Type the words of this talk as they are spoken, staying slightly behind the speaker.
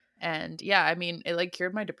And yeah, I mean, it like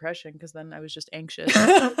cured my depression because then I was just anxious.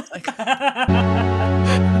 Like,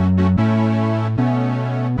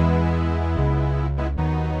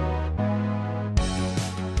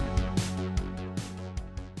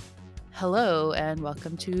 hello and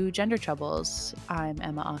welcome to Gender Troubles. I'm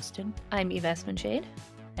Emma Austin. I'm Eva Espenshade.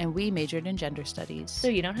 And we majored in gender studies. So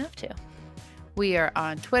you don't have to. We are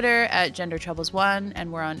on Twitter at GenderTroubles1,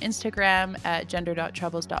 and we're on Instagram at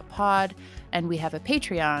gender.troubles.pod. And we have a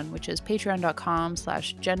Patreon, which is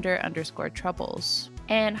patreon.com/gender_troubles.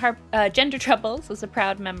 And Gender Troubles is a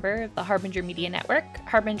proud member of the Harbinger Media Network.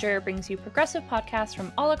 Harbinger brings you progressive podcasts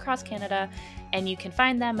from all across Canada, and you can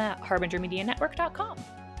find them at harbingermedianetwork.com.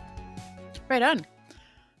 Right on.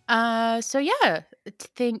 So yeah, I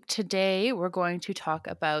think today we're going to talk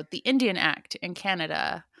about the Indian Act in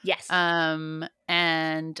Canada. Yes.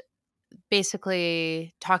 And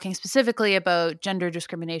basically talking specifically about gender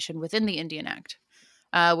discrimination within the Indian Act,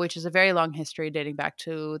 which is a very long history dating back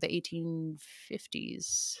to the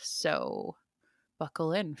 1850s. So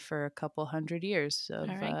buckle in for a couple hundred years. All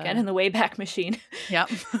right, get in the Wayback Machine. Yep.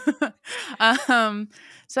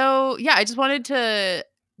 So yeah, I just wanted to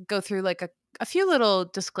go through like a few little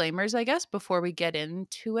disclaimers, I guess, before we get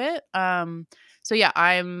into it. So yeah,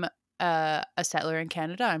 I'm a settler in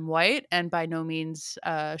Canada. I'm white, and by no means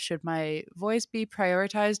should my voice be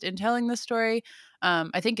prioritized in telling this story.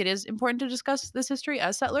 I think it is important to discuss this history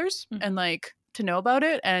as settlers and like to know about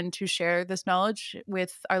it and to share this knowledge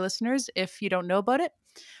with our listeners if you don't know about it.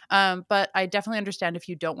 But I definitely understand if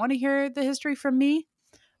you don't want to hear the history from me.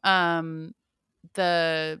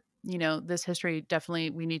 This history,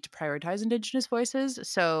 definitely we need to prioritize Indigenous voices.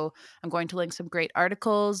 So I'm going to link some great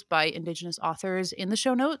articles by Indigenous authors in the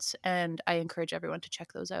show notes, and I encourage everyone to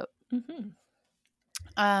check those out.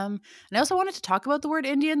 And I also wanted to talk about the word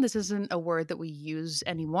Indian. This isn't a word that we use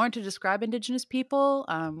anymore to describe Indigenous people.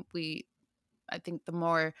 I think the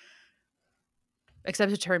more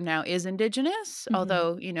accepted term now is Indigenous,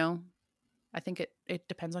 although, I think it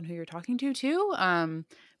depends on who you're talking to too.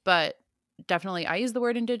 But definitely I use the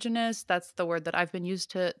word Indigenous. That's the word that I've been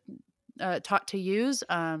taught to use,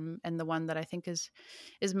 and the one that I think is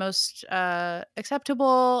most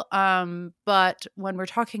acceptable. But when we're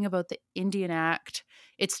talking about the Indian Act,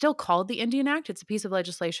 it's still called the Indian Act. It's a piece of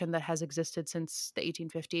legislation that has existed since the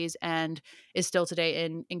 1850s and is still today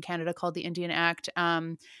in Canada called the Indian Act.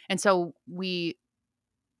 And so we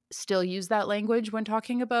still use that language when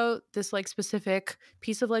talking about this like specific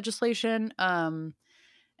piece of legislation.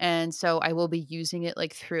 And so I will be using it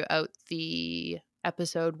like throughout the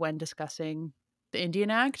episode when discussing the Indian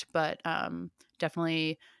Act, but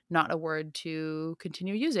definitely not a word to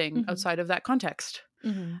continue using outside of that context.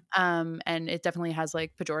 And it definitely has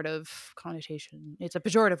like pejorative connotation. It's a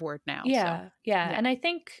pejorative word now. Yeah. And I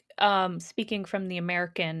think speaking from the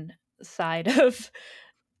American side of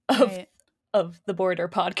Right. of the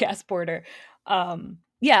podcast border,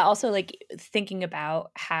 also like thinking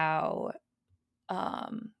about how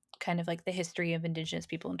kind of like the history of Indigenous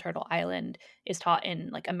people in Turtle Island is taught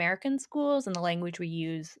in like American schools, and the language we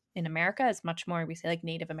use in America is much more, we say like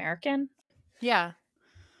Native American. Yeah.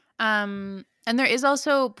 And there is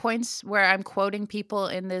also points where I'm quoting people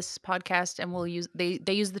in this podcast and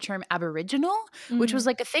they use the term Aboriginal, which was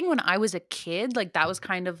like a thing when I was a kid. Like that was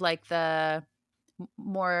kind of like the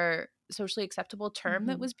more socially acceptable term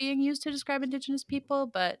that was being used to describe Indigenous people.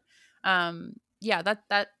 But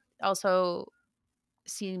that also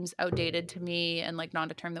seems outdated to me and like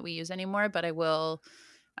not a term that we use anymore. But I will,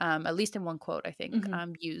 at least in one quote, I think,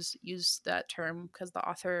 use that term because the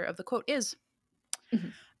author of the quote is.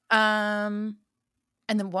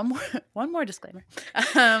 And then one more disclaimer.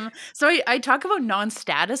 So I talk about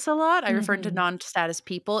non-status a lot. I refer to non-status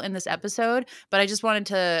people in this episode, but I just wanted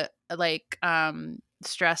to like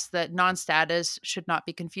stress that non-status should not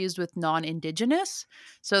be confused with non-Indigenous.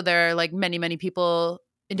 So there are like many people,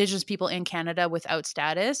 Indigenous people in Canada without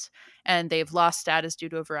status, and they've lost status due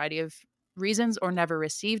to a variety of reasons or never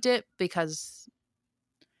received it because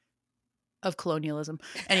of colonialism.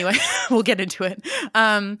 Anyway, we'll get into it.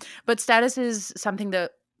 But status is something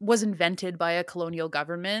that was invented by a colonial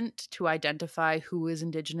government to identify who is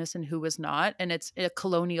Indigenous and who is not. And it's a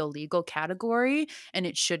colonial legal category, and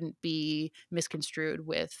it shouldn't be misconstrued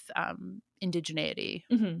with indigeneity.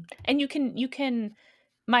 And you can,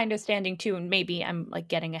 my understanding too, and maybe I'm like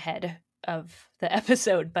getting ahead of the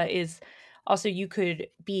episode, but is also you could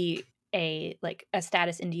be a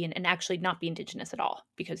status Indian and actually not be Indigenous at all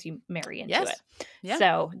because you marry into it. Yeah.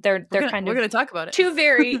 So we're going to talk about it. Two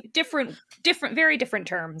very very different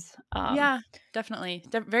terms. Yeah, definitely.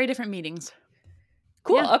 Very different meanings.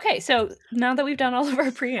 Cool. Yeah. Okay. So now that we've done all of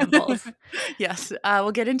our preambles. Yes.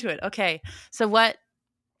 We'll get into it. Okay. So what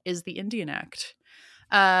is the Indian Act?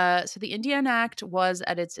 So the Indian Act was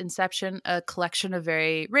at its inception a collection of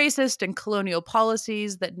very racist and colonial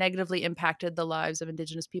policies that negatively impacted the lives of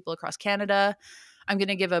Indigenous people across Canada. I'm going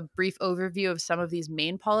to give a brief overview of some of these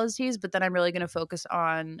main policies, but then I'm really going to focus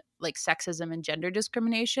on like sexism and gender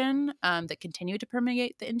discrimination that continue to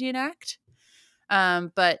permeate the Indian Act.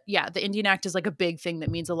 But yeah, the Indian Act is like a big thing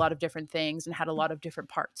that means a lot of different things and had a lot of different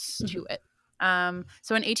parts to it.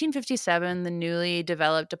 So in 1857, the newly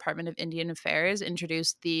developed Department of Indian Affairs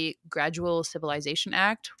introduced the Gradual Civilization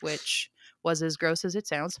Act, which was as gross as it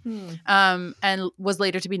sounds, and was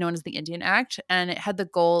later to be known as the Indian Act. And it had the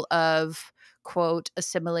goal of, quote,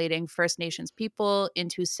 assimilating First Nations people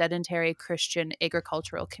into sedentary Christian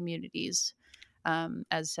agricultural communities,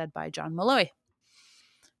 as said by John Malloy.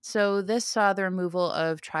 So this saw the removal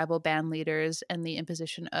of tribal band leaders and the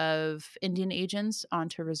imposition of Indian agents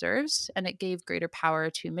onto reserves, and it gave greater power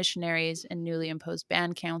to missionaries and newly imposed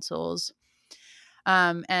band councils.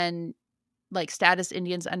 And like status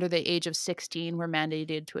Indians under the age of 16 were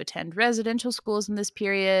mandated to attend residential schools in this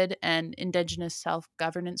period, and indigenous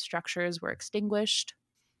self-governance structures were extinguished.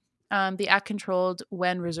 The act controlled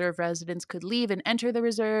when reserve residents could leave and enter the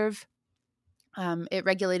reserve. It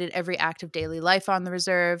regulated every act of daily life on the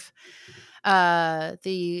reserve.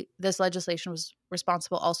 This legislation was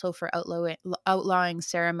responsible also for outlawing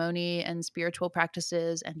ceremony and spiritual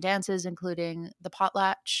practices and dances, including the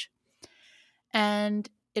potlatch. And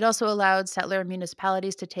it also allowed settler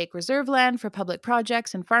municipalities to take reserve land for public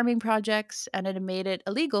projects and farming projects, and it made it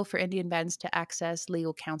illegal for Indian bands to access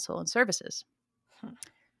legal counsel and services.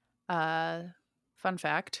 Fun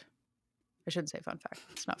fact. I shouldn't say fun fact.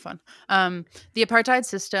 It's not fun. The apartheid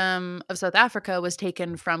system of South Africa was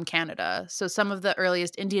taken from Canada. So some of the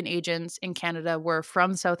earliest Indian agents in Canada were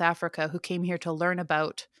from South Africa who came here to learn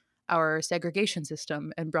about our segregation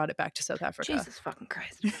system and brought it back to South Africa. Jesus fucking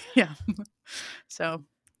Christ. Yeah. So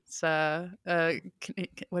it's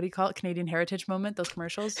what do you call it? Canadian Heritage Moment, those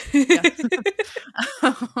commercials. Yeah.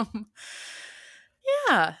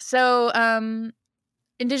 Yeah. So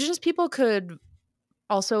Indigenous people could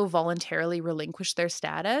also voluntarily relinquish their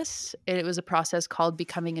status. It was a process called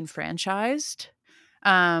becoming enfranchised.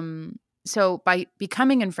 So by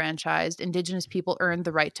becoming enfranchised, Indigenous people earned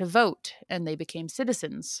the right to vote and they became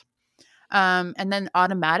citizens. And then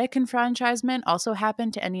automatic enfranchisement also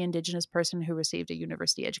happened to any Indigenous person who received a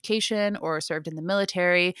university education or served in the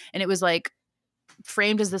military. And it was like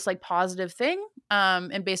framed as this like positive thing.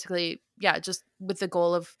 And basically, yeah, just with the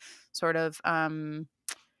goal of sort of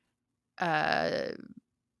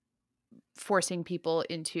forcing people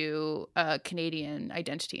into a Canadian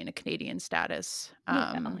identity and a Canadian status.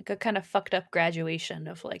 Like a kind of fucked up graduation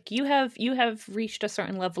of like you have reached a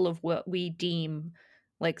certain level of what we deem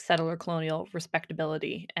like settler colonial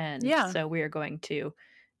respectability, and so we are going to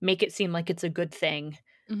make it seem like it's a good thing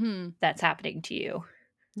that's happening to you.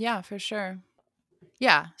 Yeah, for sure.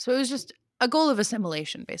 Yeah, so it was just a goal of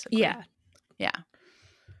assimilation, basically. Yeah.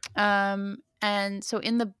 And so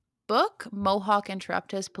in the book, Mohawk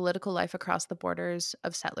Interruptus, Political Life Across the Borders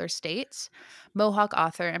of Settler States, Mohawk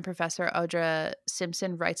author and Professor Audra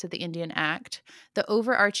Simpson writes of the Indian Act, the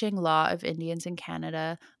overarching law of Indians in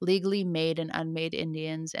Canada, legally made and unmade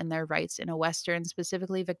Indians and their rights in a Western,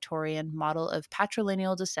 specifically Victorian, model of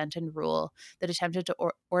patrilineal descent and rule that attempted to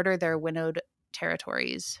order their winnowed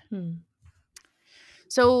territories.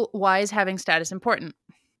 So why is having status important?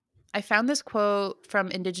 I found this quote from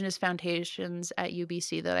Indigenous Foundations at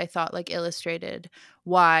UBC that I thought like illustrated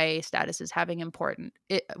why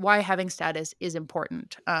why having status is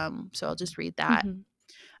important. So I'll just read that.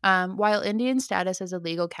 While Indian status as a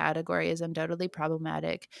legal category is undoubtedly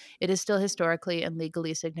problematic, it is still historically and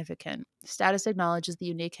legally significant. Status acknowledges the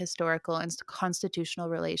unique historical and constitutional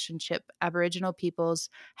relationship Aboriginal peoples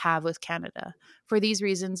have with Canada. For these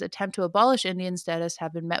reasons, attempts to abolish Indian status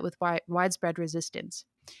have been met with widespread resistance.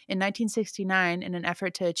 In 1969, in an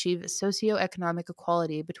effort to achieve socio-economic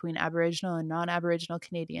equality between Aboriginal and non-Aboriginal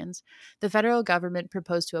Canadians, the federal government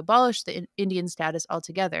proposed to abolish the Indian status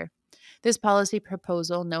altogether. This policy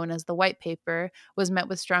proposal, known as the White Paper, was met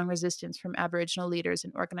with strong resistance from Aboriginal leaders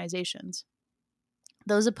and organizations.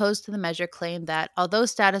 Those opposed to the measure claimed that, although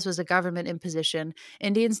status was a government imposition,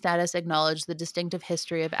 Indian status acknowledged the distinctive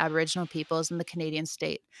history of Aboriginal peoples in the Canadian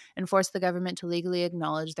state and forced the government to legally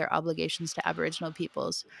acknowledge their obligations to Aboriginal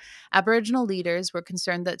peoples. Aboriginal leaders were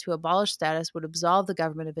concerned that to abolish status would absolve the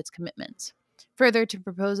government of its commitments. Further, to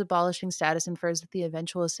propose abolishing status infers that the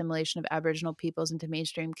eventual assimilation of Aboriginal peoples into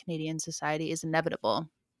mainstream Canadian society is inevitable.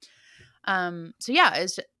 So yeah,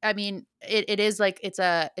 it is like it's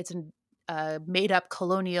a made up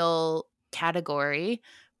colonial category,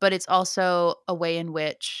 but it's also a way in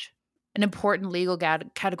which an important legal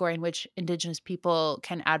category in which Indigenous people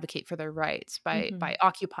can advocate for their rights Mhm. by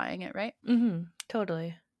occupying it, right? Mhm.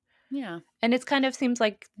 Totally. Yeah. And it kind of seems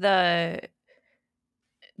like the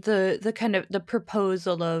kind of the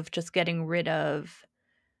proposal of just getting rid of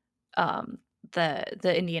um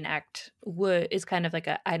the Indian Act is kind of like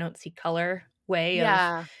a I don't see color way of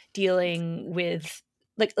Yeah. dealing with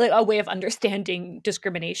like a way of understanding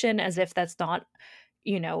discrimination, as if that's not,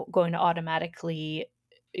 going to automatically,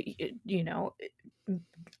 you know,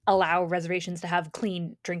 allow reservations to have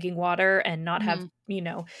clean drinking water and not have,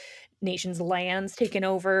 Mhm. nations' lands taken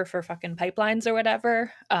over for fucking pipelines or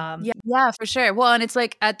whatever. Yeah, yeah, for sure. Well, and it's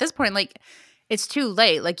like at this point, like it's too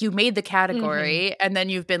late. Like you made the Mhm. category and then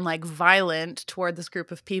you've been like violent toward this group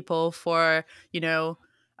of people for,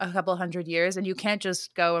 a couple hundred years, and you can't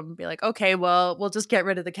just go and be like, okay, well, we'll just get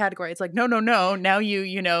rid of the category. It's like, no, no, no. Now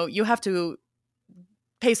you have to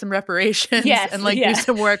pay some reparations Yes, and like do yeah.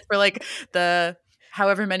 some work for like the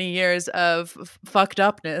however many years of fucked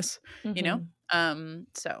upness, you know? Mhm.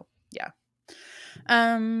 So yeah.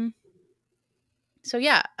 Um, so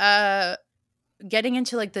yeah, getting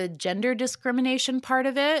into like the gender discrimination part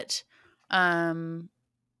of it, um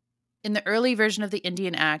in the early version of the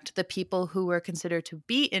Indian Act, the people who were considered to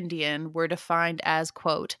be Indian were defined as,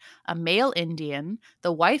 quote, a male Indian,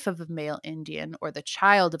 the wife of a male Indian, or the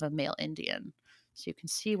child of a male Indian. So you can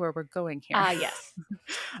see where we're going here. Ah, yes.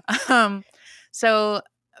 um so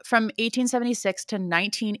from 1876 to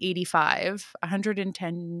 1985,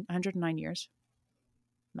 109 years,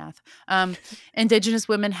 math. Indigenous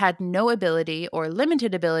women had no ability or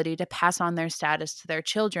limited ability to pass on their status to their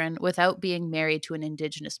children without being married to an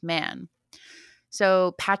Indigenous man.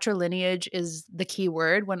 So, patrilineage is the key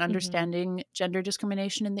word when Mhm. understanding gender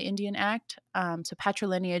discrimination in the Indian Act. So,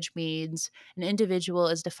 patrilineage means an individual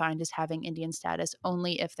is defined as having Indian status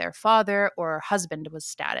only if their father or husband was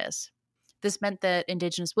status. This meant that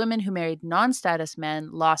Indigenous women who married non status men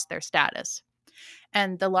lost their status.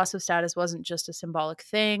 And the loss of status wasn't just a symbolic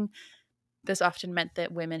thing. This often meant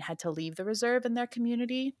that women had to leave the reserve in their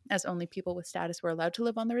community, as only people with status were allowed to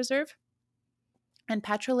live on the reserve. And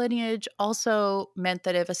patrilineage also meant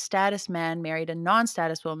that if a status man married a non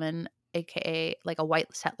status woman, aka like a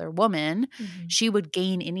white settler woman, Mhm. she would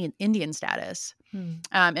gain Indian status, Hmm.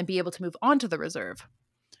 and be able to move on to the reserve.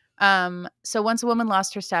 So once a woman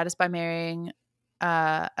lost her status by marrying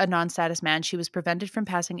a non status man, she was prevented from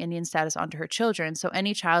passing Indian status onto her children. So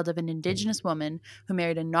any child of an Indigenous woman who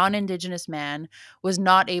married a non Indigenous man was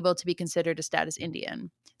not able to be considered a status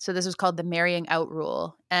Indian. So this was called the marrying out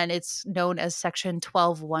rule, and it's known as Section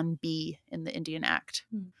 12(1)(b) in the Indian Act,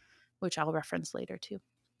 Hmm. which I'll reference later too.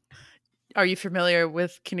 Are you familiar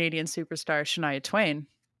with Canadian superstar Shania Twain?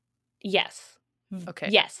 Yes. Okay.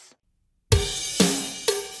 Yes.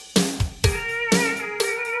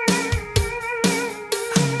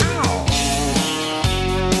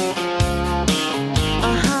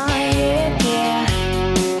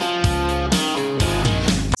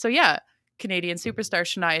 So yeah, Canadian superstar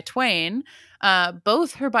Shania Twain,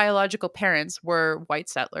 both her biological parents were white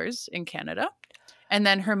settlers in Canada. And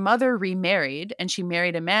then her mother remarried and she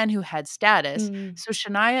married a man who had status. Mm. So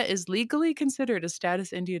Shania is legally considered a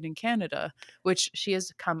status Indian in Canada, which she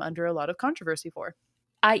has come under a lot of controversy for.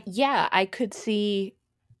 I could see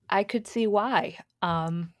why.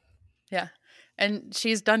 Yeah. And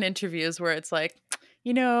she's done interviews where it's like,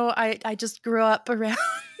 I just grew up around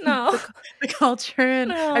No. the culture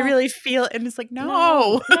and I No. really feel it. And it's like, No.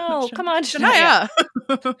 no, No. Come on, Shania.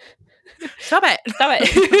 Shania, stop it. Stop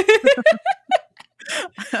it.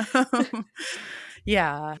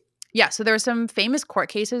 Yeah. Yeah. So there were some famous court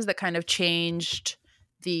cases that kind of changed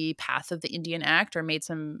the path of the Indian Act or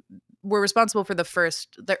were responsible for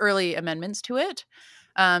the early amendments to it.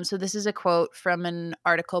 So this is a quote from an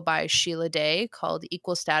article by Sheila Day called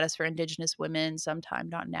Equal Status for Indigenous Women Sometime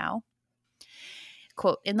Not Now.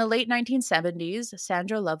 Quote, in the late 1970s,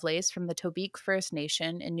 Sandra Lovelace from the Tobique First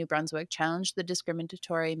Nation in New Brunswick challenged the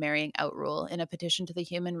discriminatory marrying out rule in a petition to the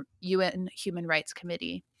UN Human Rights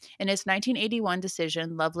Committee. In its 1981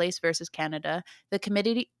 decision, Lovelace versus Canada, the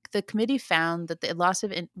committee found that the loss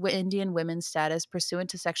of Indian women's status pursuant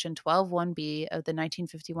to Section 12(1)(b) of the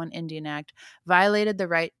 1951 Indian Act violated the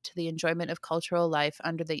right to the enjoyment of cultural life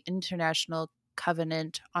under the International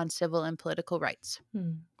Covenant on Civil and Political Rights.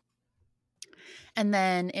 Hmm. And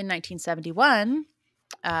then in 1971,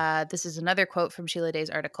 this is another quote from Sheila Day's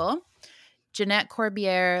article. Jeanette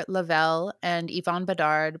Corbière Lavelle and Yvonne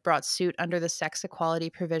Bedard brought suit under the sex equality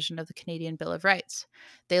provision of the Canadian Bill of Rights.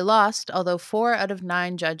 They lost, although 4 out of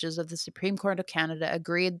 9 judges of the Supreme Court of Canada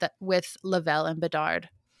agreed with Lavelle and Bedard.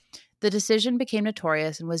 The decision became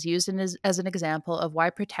notorious and was used as an example of why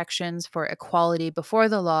protections for equality before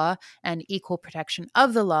the law and equal protection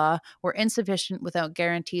of the law were insufficient without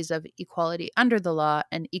guarantees of equality under the law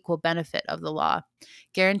and equal benefit of the law,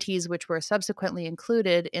 guarantees which were subsequently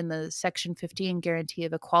included in the Section 15 Guarantee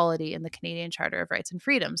of Equality in the Canadian Charter of Rights and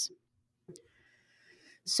Freedoms.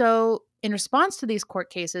 So, in response to these court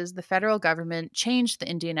cases, the federal government changed the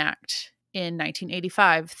Indian Act in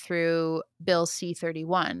 1985 through Bill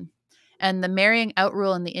C-31. And the marrying out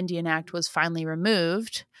rule in the Indian Act was finally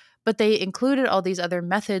removed, but they included all these other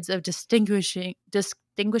methods of distinguishing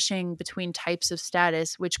between types of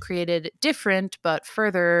status, which created different but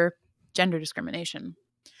further gender discrimination.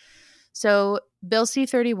 So Bill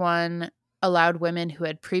C-31 allowed women who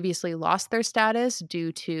had previously lost their status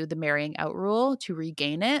due to the marrying out rule to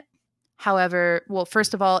regain it. However, well,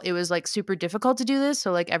 first of all, it was like super difficult to do this.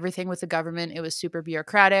 So like everything with the government, it was super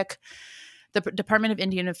bureaucratic. The Department of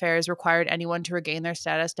Indian Affairs required anyone to regain their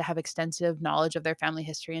status to have extensive knowledge of their family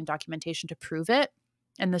history and documentation to prove it.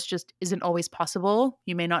 And this just isn't always possible.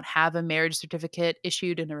 You may not have a marriage certificate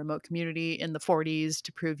issued in a remote community in the 40s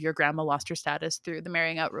to prove your grandma lost her status through the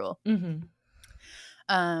marrying out rule. Mm-hmm.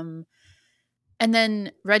 And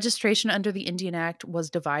then registration under the Indian Act was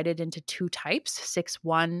divided into 2 types,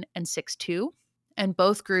 6-1 and 6-2. And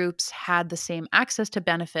both groups had the same access to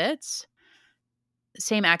benefits,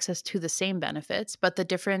 same access to the same benefits, but the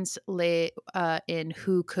difference lay in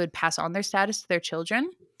who could pass on their status to their children.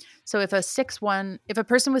 So if a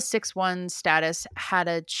person with 6-1 status had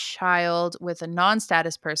a child with a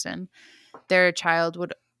non-status person, their child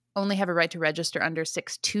would only have a right to register under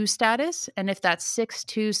 6-2 status. And if that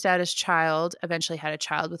 6-2 status child eventually had a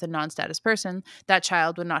child with a non-status person, that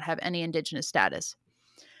child would not have any Indigenous status.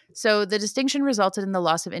 So the distinction resulted in the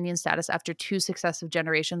loss of Indian status after 2 successive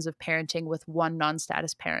generations of parenting with one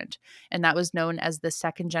non-status parent. And that was known as the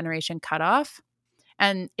second generation cutoff.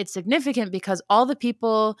 And it's significant because all the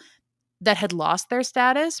people that had lost their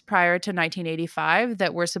status prior to 1985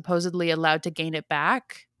 that were supposedly allowed to gain it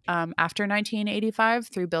back after 1985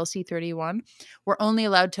 through Bill C-31 were only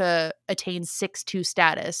allowed to attain 6-2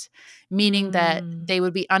 status, meaning that they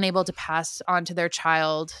would be unable to pass on to their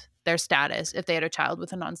child their status if they had a child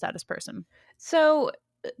with a non-status person. So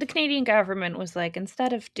the Canadian government was like,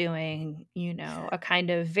 instead of doing, a kind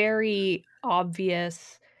of very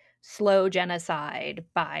obvious slow genocide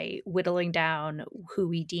by whittling down who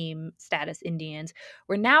we deem status Indians,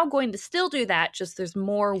 we're now going to still do that, just there's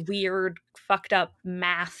more weird, fucked up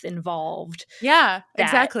math involved. Yeah,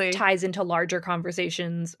 exactly. That ties into larger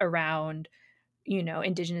conversations around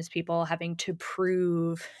Indigenous people having to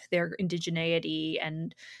prove their indigeneity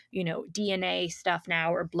and, DNA stuff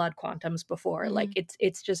now or blood quantums before. Mm-hmm. Like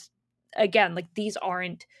it's just, again, like these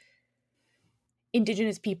aren't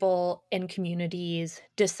Indigenous people and communities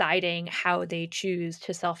deciding how they choose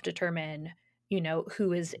to self-determine,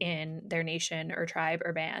 who is in their nation or tribe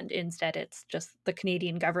or band. Instead, it's just the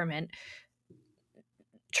Canadian government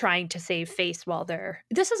trying to save face while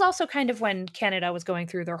this is also kind of when Canada was going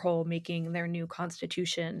through their whole making their new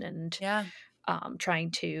constitution and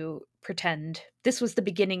trying to pretend this was the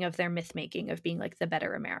beginning of their myth making of being like the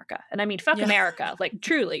better America. And I mean, fuck America, like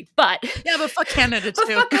truly, but fuck Canada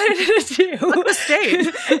too. Fuck Canada too. Fuck the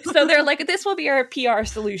state. So they're like, this will be our PR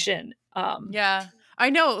solution. I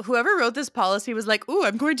know whoever wrote this policy was like, ooh,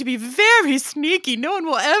 I'm going to be very sneaky. No one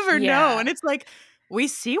will ever know. And it's like, we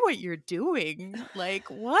see what you're doing. Like,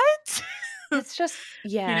 what? It's just,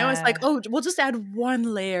 it's like, oh, we'll just add one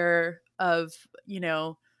layer of,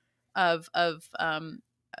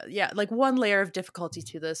 like one layer of difficulty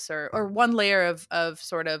to this or one layer of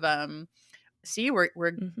sort of, see,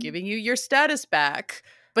 we're giving you your status back,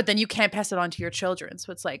 but then you can't pass it on to your children.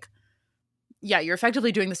 So it's like, yeah, you're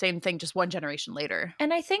effectively doing the same thing, just one generation later.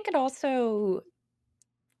 And I think it also,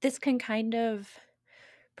 this can kind of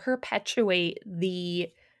perpetuate the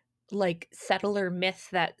like settler myth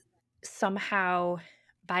that somehow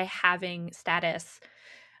by having status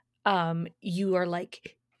you are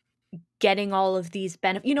like getting all of these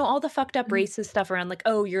benefits, all the fucked up racist stuff around like,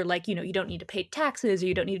 oh, you're like, you don't need to pay taxes or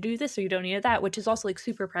you don't need to do this or you don't need that, which is also like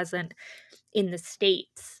super present in the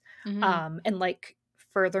States. And like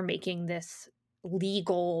further making this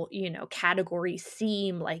legal category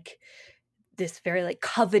seem like this very like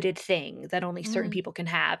coveted thing that only certain people can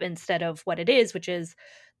have, instead of what it is, which is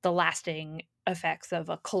the lasting effects of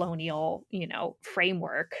a colonial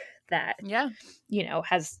framework that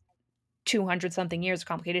has 200 something years of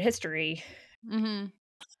complicated history. Mm-hmm.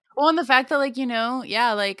 Well, and the fact that, like,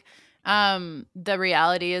 yeah, like, the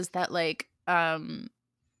reality is that, like, there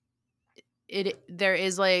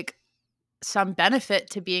is, like, some benefit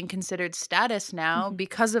to being considered status now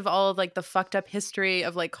because of all of, like, the fucked up history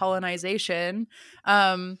of, like, colonization.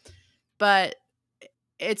 But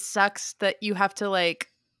it sucks that you have to, like,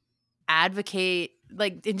 advocate,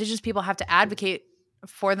 like, Indigenous people have to advocate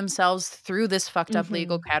for themselves through this fucked up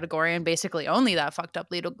legal category, and basically only that fucked up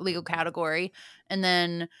legal category. And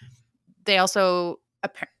then they also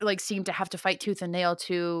like seem to have to fight tooth and nail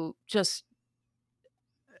to just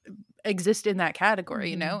exist in that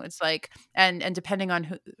category. It's like, and depending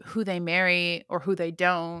on who they marry or who they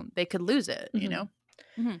don't, they could lose it.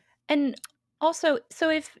 And also, so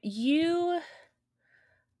if you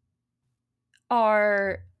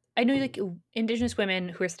are, I know, like, Indigenous women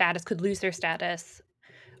who are status could lose their status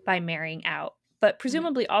by marrying out, but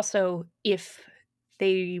presumably also if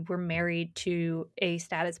they were married to a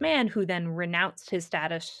status man who then renounced his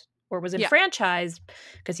status or was enfranchised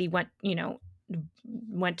because he went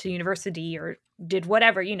to university or did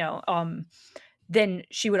whatever, then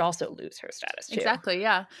she would also lose her status too. Exactly,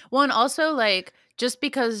 yeah. Well, and also, like, just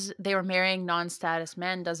because they were marrying non-status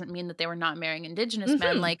men doesn't mean that they were not marrying Indigenous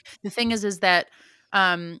men. Like, the thing is that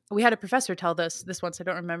we had a professor tell this once. I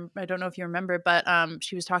don't know if you remember, but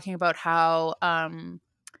she was talking about how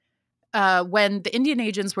when the Indian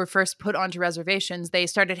agents were first put onto reservations, they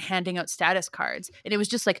started handing out status cards, and it was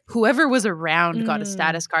just like whoever was around got a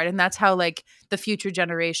status card, and that's how, like, the future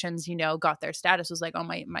generations, got their status. Was like, oh,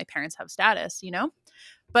 my parents have status,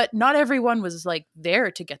 but not everyone was, like,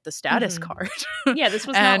 there to get the status card. Yeah, this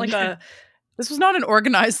was not like this was not an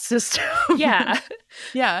organized system. Yeah.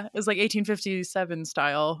 Yeah, it was like 1857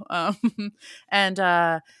 style. And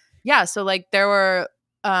yeah, so, like, there were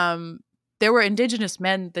Indigenous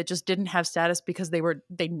men that just didn't have status because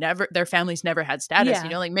their families never had status.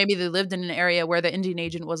 Like, maybe they lived in an area where the Indian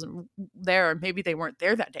agent wasn't there, or maybe they weren't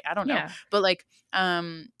there that day. I don't know. But, like,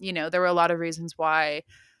 there were a lot of reasons why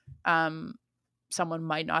someone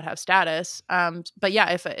might not have status. But yeah,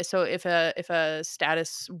 if a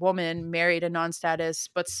status woman married a non-status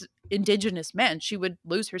but Indigenous man, she would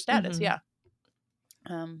lose her status. Yeah.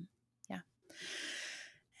 Yeah.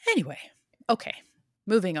 Anyway, okay,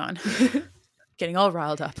 moving on. Getting all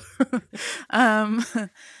riled up.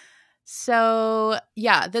 So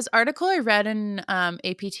yeah, this article I read in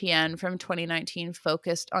APTN from 2019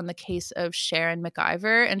 focused on the case of Sharon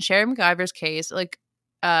McIver. And Sharon McIver's case, like,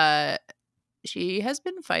 she has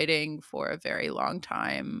been fighting for a very long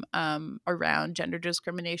time around gender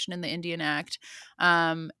discrimination in the Indian Act,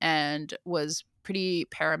 and was pretty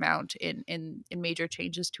paramount in major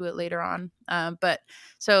changes to it later on. But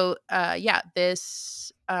so yeah,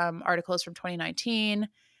 this article is from 2019.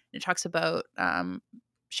 It talks about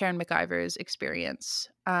Sharon McIver's experience.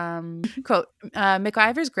 Quote,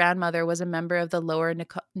 McIver's grandmother was a member of the Lower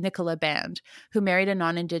Nicola Band who married a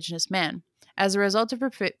non-Indigenous man. As a result of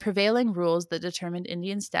prevailing rules that determined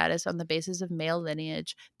Indian status on the basis of male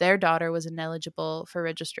lineage, their daughter was ineligible for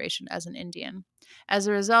registration as an Indian. As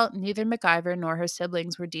a result, neither McIver nor her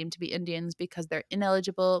siblings were deemed to be Indians because their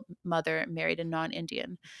ineligible mother married a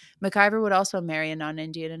non-Indian. McIver would also marry a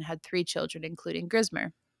non-Indian and had 3 children, including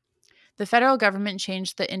Grismer. The federal government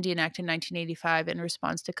changed the Indian Act in 1985 in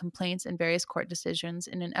response to complaints and various court decisions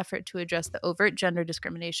in an effort to address the overt gender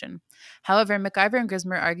discrimination. However, McIver and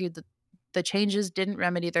Grismer argued that the changes didn't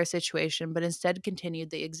remedy their situation, but instead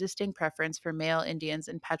continued the existing preference for male Indians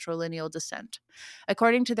in patrilineal descent.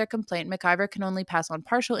 According to their complaint, McIver can only pass on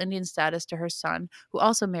partial Indian status to her son, who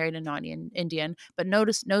also married a non-Indian, but no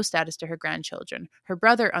status to her grandchildren. Her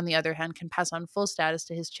brother, on the other hand, can pass on full status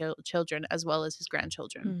to his children as well as his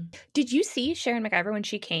grandchildren. Did you see Sharon McIver when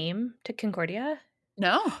she came to Concordia?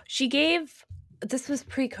 No. This was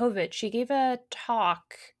pre-COVID. She gave a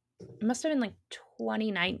talk, it must have been like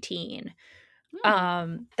 2019,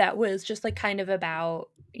 that was just, like, kind of about,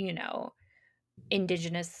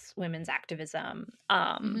 Indigenous women's activism.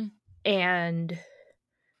 And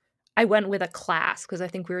I went with a class because I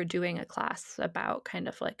think we were doing a class about kind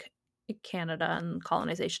of like Canada and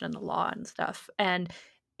colonization and the law and stuff. And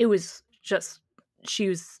it was just, she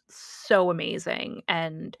was so amazing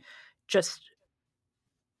and just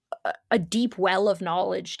a deep well of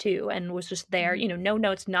knowledge too, and was just there, no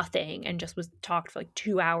notes, nothing, and just was talked for like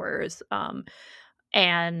 2 hours.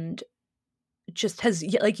 And just has,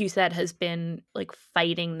 like you said, has been like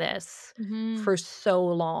fighting this for so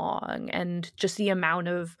long, and just the amount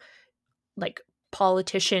of like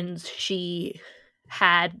politicians she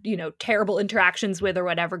had, terrible interactions with or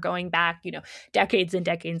whatever, going back, decades and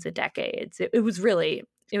decades and decades. It was really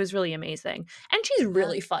It was really amazing. And she's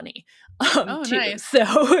really funny, Oh, too. nice.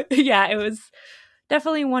 So yeah, it was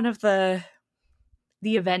definitely one of the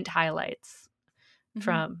event highlights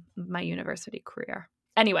from my university career.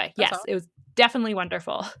 Anyway, That's yes, awesome. it was definitely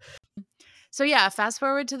wonderful. So yeah, fast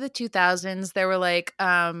forward to the 2000s, there were like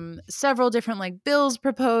several different like bills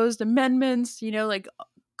proposed, amendments, like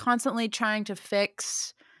constantly trying to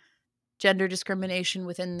fix gender discrimination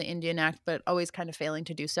within the Indian Act, but always kind of failing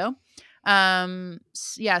to do so.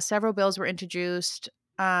 Yeah, several bills were introduced,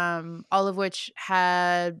 all of which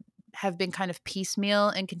have been kind of piecemeal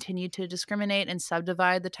and continue to discriminate and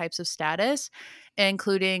subdivide the types of status,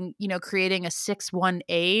 including, creating a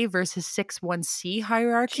 6-1A versus 6-1C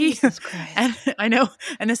hierarchy. Jesus Christ. And I know,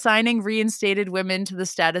 and assigning reinstated women to the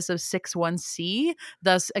status of 6-1C,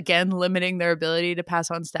 thus again limiting their ability to pass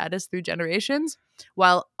on status through generations,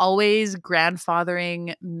 while always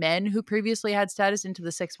grandfathering men who previously had status into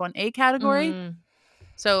the 6-1A category.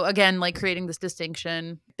 So again, like creating this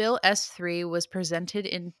distinction. Bill S3 was presented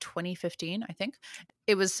in 2015, I think.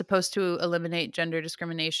 It was supposed to eliminate gender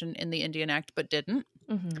discrimination in the Indian Act, but didn't.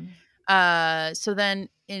 So then,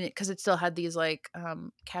 because it still had these like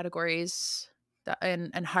categories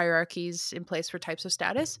and hierarchies in place for types of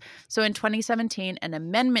status. So in 2017, an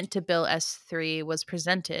amendment to Bill S3 was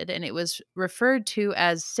presented, and it was referred to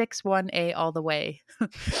as 6-1A all the way.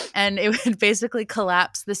 And it would basically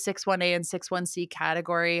collapse the 6-1A and 6-1C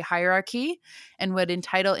category hierarchy and would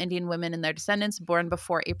entitle Indian women and their descendants born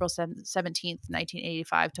before April 17th,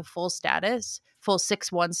 1985 to full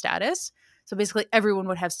 6-1 status. So basically everyone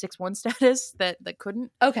would have 6-1 status that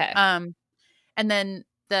couldn't. Okay. And then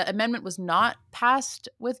the amendment was not passed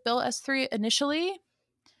with Bill S3 initially.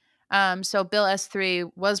 So Bill S3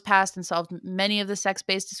 was passed and solved many of the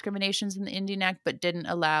sex-based discriminations in the Indian Act, but didn't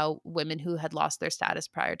allow women who had lost their status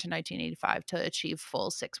prior to 1985 to achieve full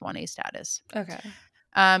 6-1A status. Okay.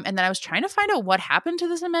 And then I was trying to find out what happened to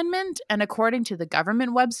this amendment. And according to the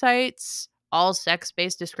government websites, all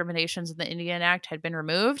sex-based discriminations in the Indian Act had been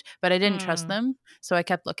removed, but I didn't trust them, so I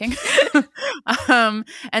kept looking.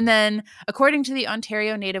 And then, according to the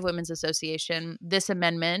Ontario Native Women's Association, this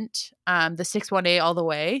amendment, the 6-1A all the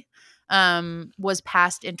way, was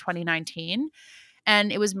passed in 2019.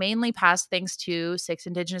 And it was mainly passed thanks to 6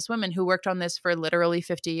 Indigenous women who worked on this for literally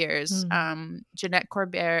 50 years. Jeanette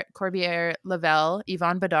Corbière-Lavelle,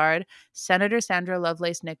 Yvonne Bedard, Senator Sandra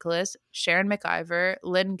Lovelace Nicholas, Sharon McIver,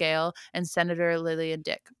 Lynn Gale, and Senator Lillian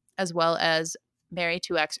Dick, as well as Mary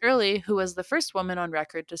 2X Early, who was the first woman on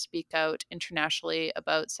record to speak out internationally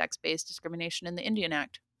about sex-based discrimination in the Indian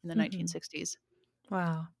Act in the 1960s.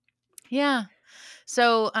 Wow. Yeah.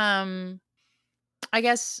 So I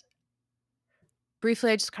guess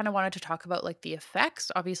briefly, I just kind of wanted to talk about like the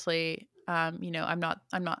effects. Obviously, I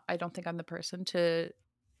don't think I'm the person to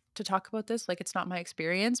talk about this. Like, it's not my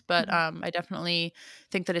experience, but I definitely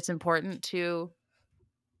think that it's important to,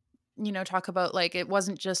 talk about, like, it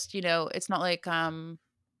wasn't just, it's not like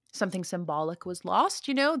something symbolic was lost.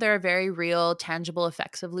 There are very real, tangible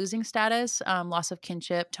effects of losing status, loss of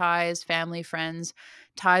kinship, ties, family, friends,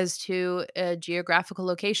 ties to a geographical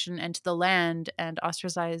location and to the land, and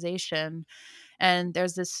ostracization. And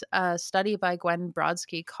there's this study by Gwen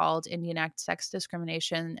Brodsky called Indian Act Sex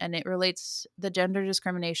Discrimination, and it relates the gender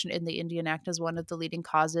discrimination in the Indian Act as one of the leading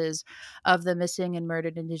causes of the missing and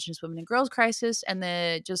murdered Indigenous women and girls crisis, and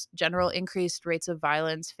the just general increased rates of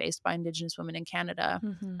violence faced by Indigenous women in Canada.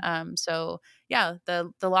 So yeah,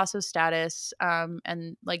 the loss of status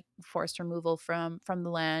and like forced removal from the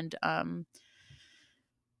land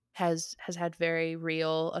has had very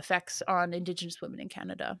real effects on Indigenous women in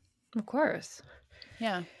Canada. Of course.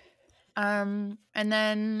 Yeah. And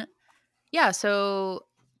then, so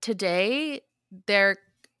today there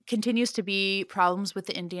continues to be problems with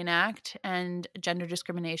the Indian Act and gender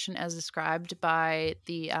discrimination as described by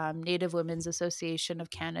the Native Women's Association of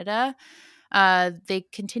Canada. They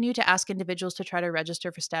continue to ask individuals to try to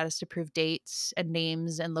register for status to prove dates and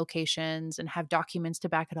names and locations and have documents to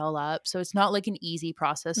back it all up. So it's not like an easy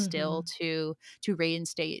process still to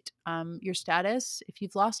reinstate your status if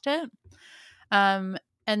you've lost it.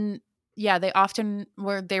 And yeah, they often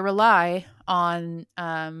rely on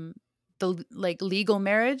the like legal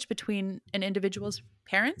marriage between an individual's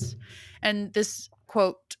parents. And this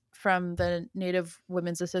quote from the Native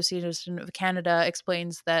Women's Association of Canada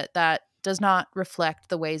explains that does not reflect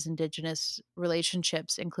the ways Indigenous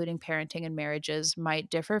relationships, including parenting and marriages,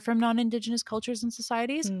 might differ from non-Indigenous cultures and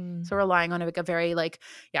societies. So relying on a very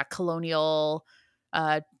colonial,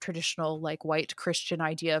 traditional like white Christian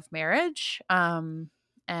idea of marriage, and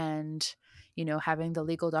having the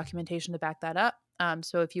legal documentation to back that up.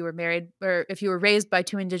 So if you were married or if you were raised by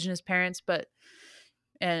 2 Indigenous parents, but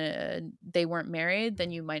they weren't married,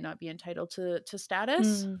 then you might not be entitled to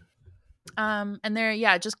status. And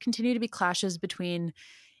there, just continue to be clashes between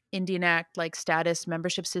Indian Act like status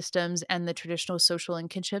membership systems and the traditional social and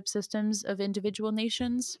kinship systems of individual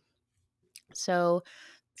nations. So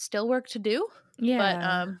still work to do.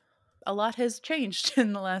 Yeah. But a lot has changed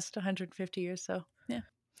in the last 150 years. So yeah.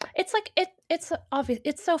 It's like it's obvious,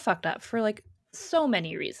 it's so fucked up for like so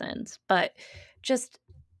many reasons, but just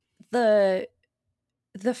the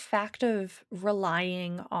fact of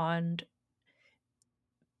relying on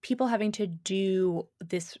people having to do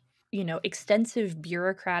this, you know, extensive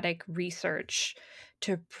bureaucratic research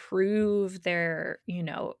to prove their, you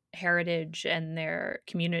know, heritage and their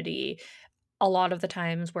community, a lot of the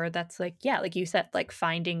times where that's like, yeah, like you said, like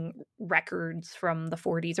finding records from the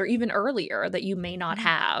 40s or even earlier that you may not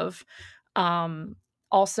have.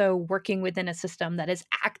 Also working within a system that is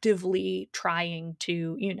actively trying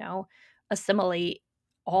to, you know, assimilate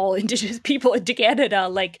all Indigenous people into Canada.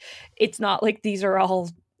 Like, it's not like these are all,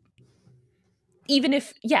 even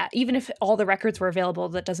if all the records were available,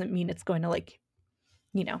 that doesn't mean it's going to, like,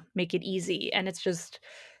 you know, make it easy. And it's just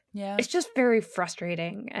very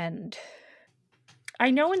frustrating. And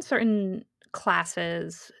I know in certain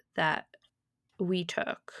classes that we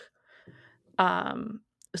took,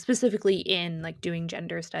 specifically in like doing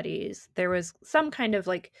gender studies, there was some kind of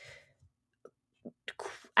like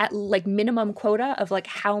at like minimum quota of like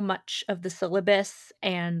how much of the syllabus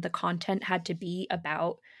and the content had to be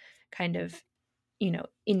about kind of, you know,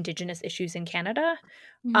 Indigenous issues in Canada.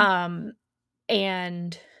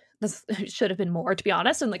 And this should have been more, to be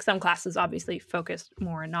honest. And like some classes obviously focused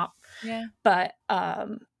more and not. Yeah. But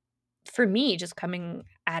for me, just coming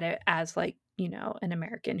at it as like, you know, an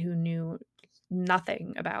American who knew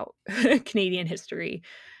nothing about Canadian history,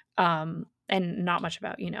 and not much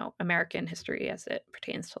about, you know, American history as it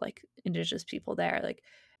pertains to like Indigenous people there, like,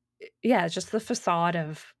 yeah, it's just the facade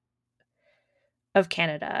of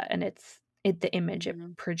Canada, and the image it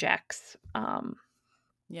projects.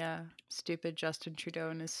 Yeah, stupid Justin Trudeau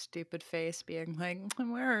and his stupid face being like,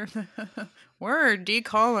 we're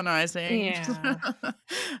decolonizing.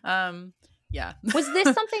 Yeah. Was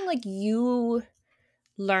this something like you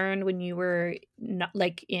learned when you were not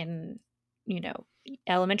like in, you know,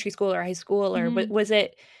 elementary school or high school, or was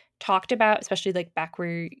it talked about, especially like back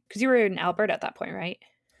where, because you were in Alberta at that point, right?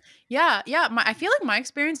 Yeah. I feel like my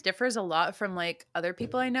experience differs a lot from like other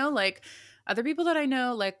people I know. Like other people that I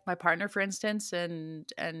know, like my partner, for instance, and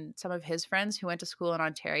some of his friends who went to school in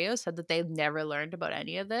Ontario said that they've never learned about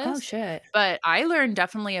any of this. Oh shit! But I learned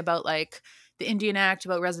definitely about like the Indian Act,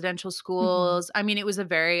 about residential schools. I mean, it was a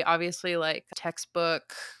very obviously like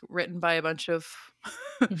textbook written by a bunch of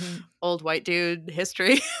old white dude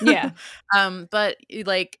history. Yeah. But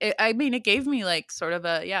like, it gave me like sort of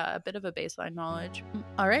a bit of a baseline knowledge.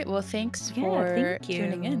 All right. Well, thanks for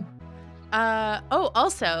tuning in.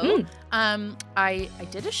 Also, I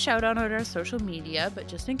did a shout out on our social media, but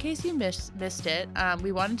just in case you missed it,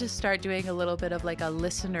 we wanted to start doing a little bit of like a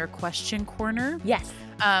listener question corner. Yes.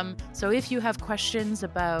 So if you have questions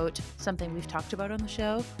about something we've talked about on the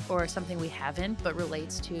show, or something we haven't but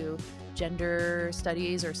relates to gender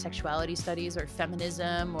studies or sexuality studies or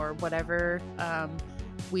feminism or whatever,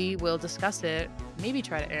 we will discuss it, maybe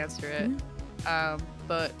try to answer it.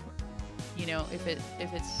 But you know, if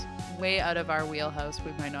it's way out of our wheelhouse,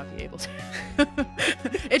 we might not be able to.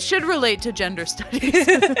 It should relate to gender studies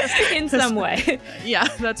in some way. Yeah,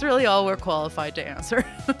 that's really all we're qualified to answer.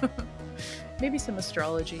 Maybe some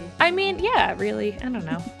astrology. I mean, yeah, really. I don't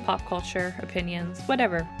know. Pop culture, opinions,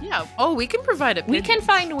 whatever. Yeah. Oh, we can provide opinions. We can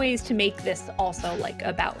find ways to make this also like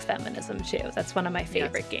about feminism too. That's one of my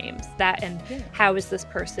favorite games. That and how is this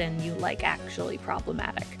person you like actually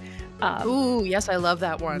problematic? Ooh, yes, I love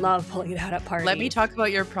that one. Love pulling it out at parties. Let me talk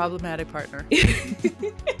about your problematic partner.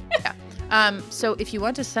 Yeah. So if you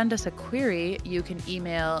want to send us a query, you can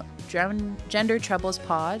email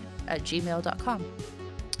gendertroublespod@gmail.com.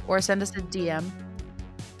 Or send us a DM.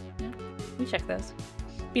 Yeah, we check those.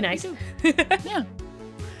 Be nice. Yeah.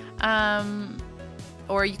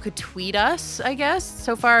 Or you could tweet us, I guess.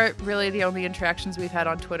 So far, really the only interactions we've had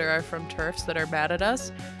on Twitter are from TERFs that are mad at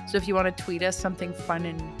us. So if you want to tweet us something fun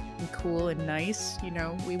and cool and nice, you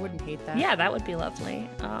know, we wouldn't hate that. Yeah, that would be lovely.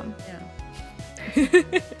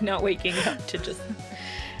 Not waking up to just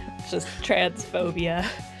transphobia.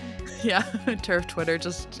 Yeah, TERF Twitter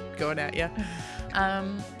just going at you.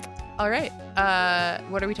 All right.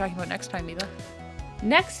 What are we talking about next time, Eva?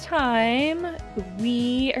 Next time,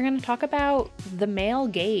 we are going to talk about the male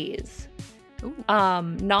gaze. Ooh.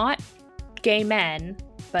 Not gay men,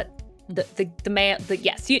 but the male,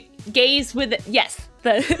 gaze with, yes,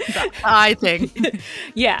 The eye thing.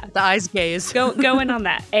 Yeah. The eyes gaze. Go in on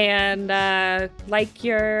that. And like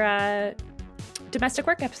your domestic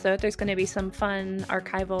work episode, there's going to be some fun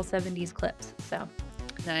archival 70s clips. So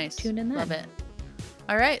nice. Tune in then. Love it.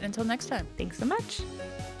 All right. Until next time. Thanks so much.